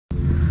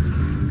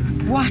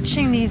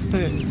Watching these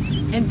birds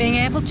and being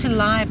able to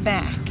lie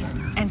back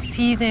and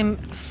see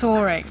them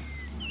soaring,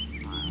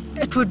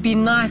 it would be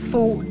nice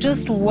for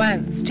just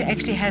once to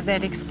actually have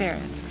that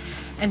experience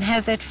and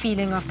have that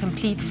feeling of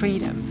complete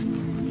freedom.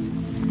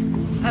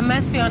 I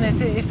must be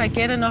honest, if I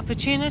get an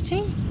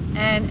opportunity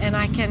and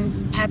I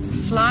can perhaps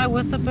fly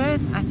with the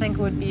birds, I think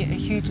it would be a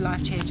huge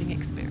life-changing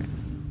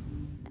experience.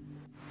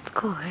 It's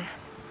cool, eh?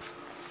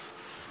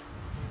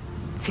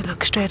 If you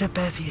look straight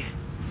above you.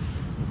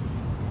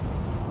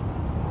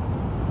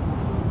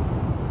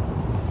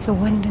 It's the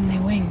wind in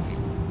their wings.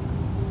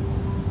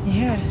 You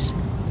hear it?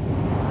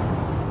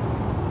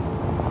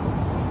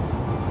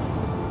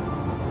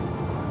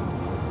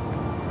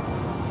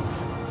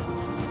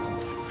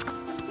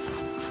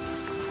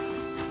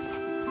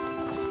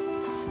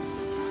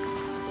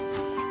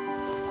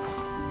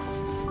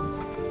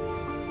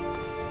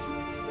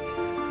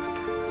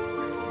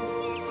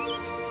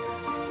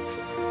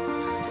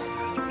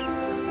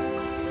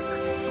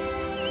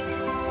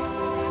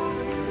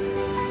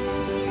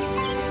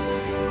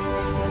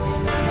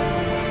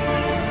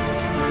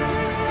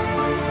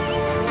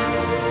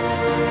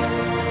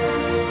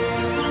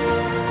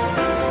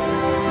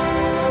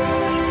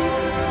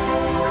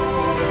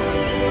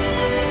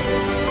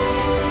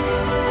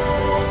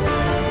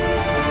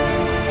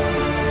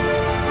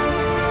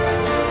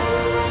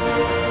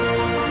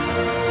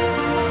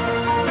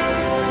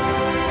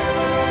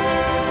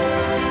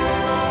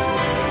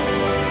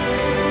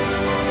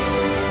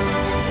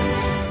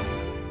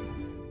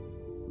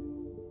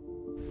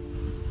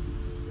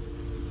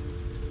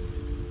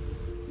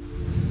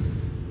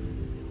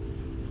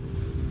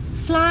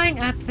 Flying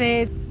up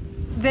there,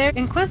 they're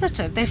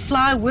inquisitive. They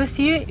fly with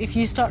you. If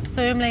you start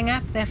thermaling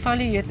up, they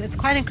follow you. It's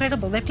quite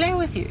incredible. They play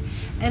with you,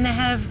 and they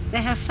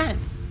have fun.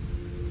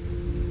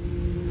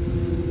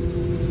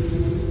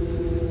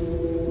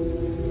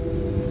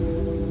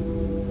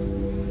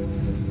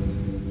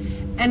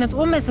 And it's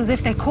almost as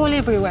if they call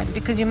everyone,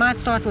 because you might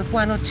start with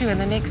one or two,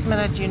 and the next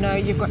minute you know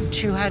you've got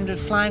 200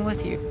 flying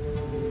with you.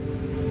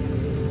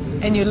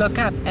 And you look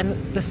up, and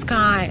the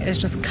sky is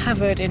just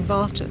covered in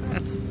vultures.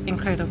 It's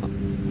incredible.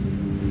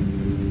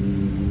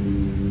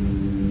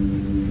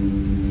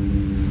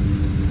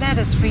 That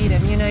is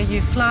freedom. You know,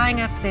 you're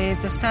flying up there,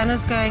 the sun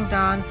is going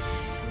down,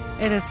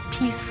 it is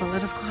peaceful,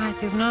 it is quiet,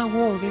 there's no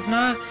war, there's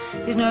no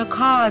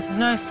cars, there's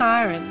no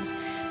sirens.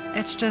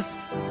 It's just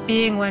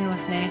being one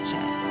with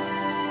nature.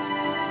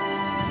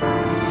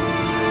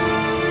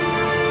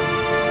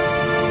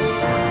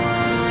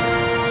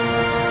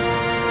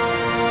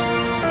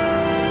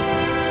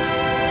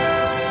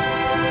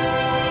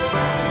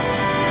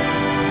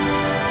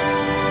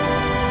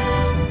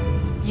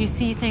 You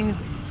see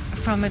things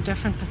from a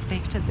different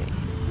perspective there.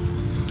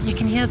 You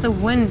can hear the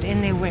wind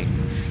in their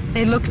wings.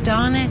 They look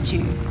down at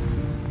you.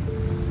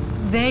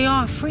 They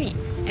are free,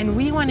 and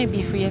we want to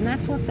be free, and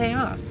that's what they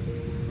are.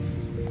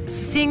 So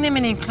seeing them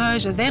in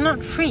enclosure, they're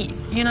not free.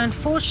 You know,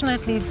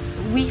 unfortunately,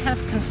 we have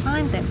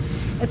confined them.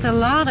 It's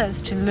allowed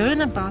us to learn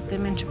about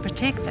them and to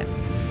protect them.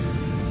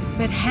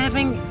 But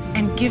having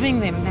and giving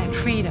them that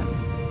freedom,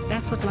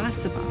 that's what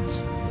life's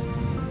about.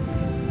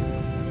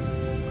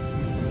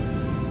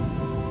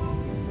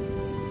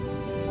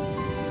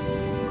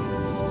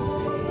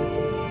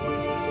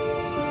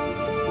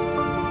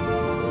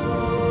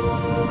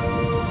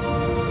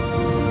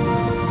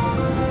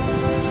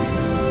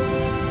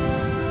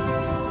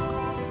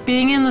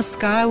 Being in the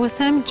sky with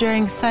him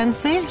during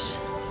sunset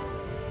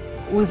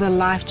was a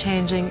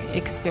life-changing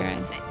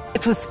experience.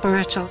 It was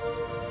spiritual.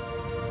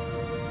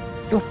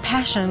 Your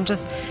passion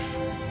just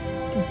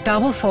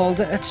double-fold.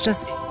 It's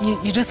just,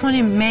 you just want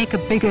to make a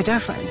bigger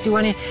difference. You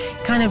want to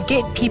kind of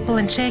get people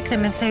and shake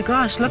them and say,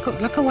 gosh, look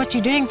at what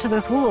you're doing to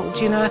this world.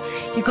 You know,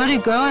 you've got to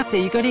go up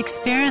there, you've got to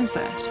experience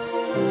it.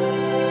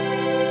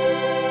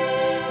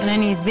 And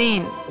only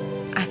then,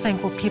 I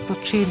think, will people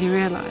truly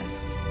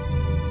realize